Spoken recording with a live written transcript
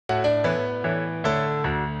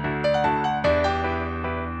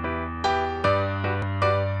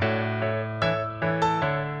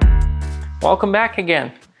Welcome back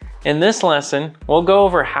again. In this lesson, we'll go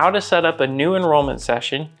over how to set up a new enrollment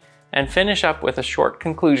session and finish up with a short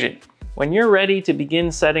conclusion. When you're ready to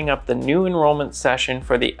begin setting up the new enrollment session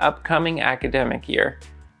for the upcoming academic year,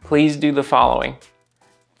 please do the following.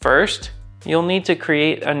 First, you'll need to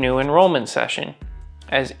create a new enrollment session,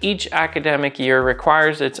 as each academic year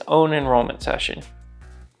requires its own enrollment session.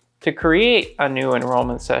 To create a new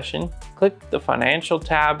enrollment session, click the Financial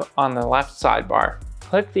tab on the left sidebar.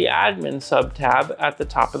 Click the Admin sub-tab at the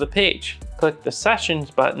top of the page. Click the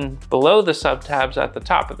Sessions button below the sub-tabs at the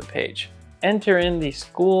top of the page. Enter in the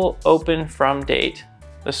school open from date,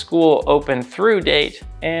 the school open through date,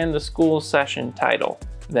 and the school session title.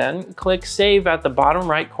 Then click Save at the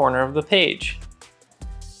bottom right corner of the page.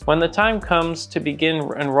 When the time comes to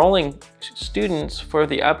begin enrolling students for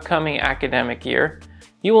the upcoming academic year,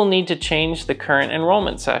 you will need to change the current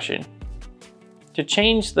enrollment session. To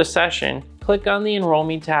change the session, click on the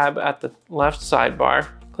EnrollMe tab at the left sidebar,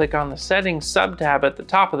 click on the Settings sub-tab at the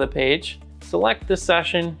top of the page, select the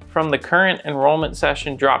session from the Current Enrollment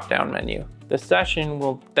Session drop-down menu. The session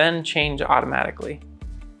will then change automatically.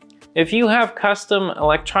 If you have custom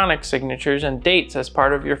electronic signatures and dates as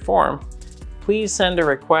part of your form, please send a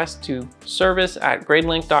request to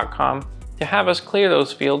service@gradelink.com to have us clear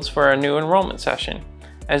those fields for a new enrollment session,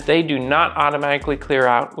 as they do not automatically clear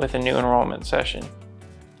out with a new enrollment session.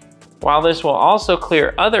 While this will also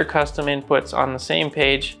clear other custom inputs on the same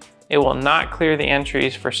page, it will not clear the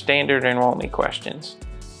entries for standard EnrollMe questions.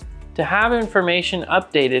 To have information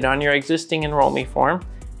updated on your existing EnrollMe form,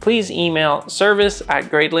 please email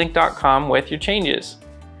service@gradelink.com with your changes.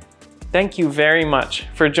 Thank you very much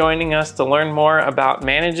for joining us to learn more about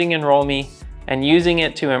managing EnrollMe and using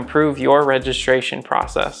it to improve your registration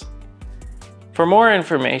process. For more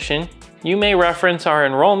information, you may reference our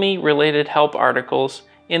EnrollMe related help articles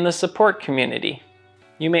in the support community.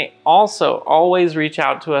 You may also always reach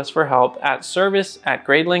out to us for help at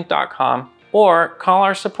service@gradelink.com or call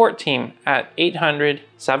our support team at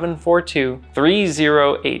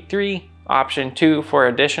 800-742-3083, option 2 for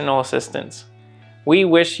additional assistance. We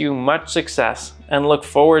wish you much success and look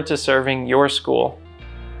forward to serving your school.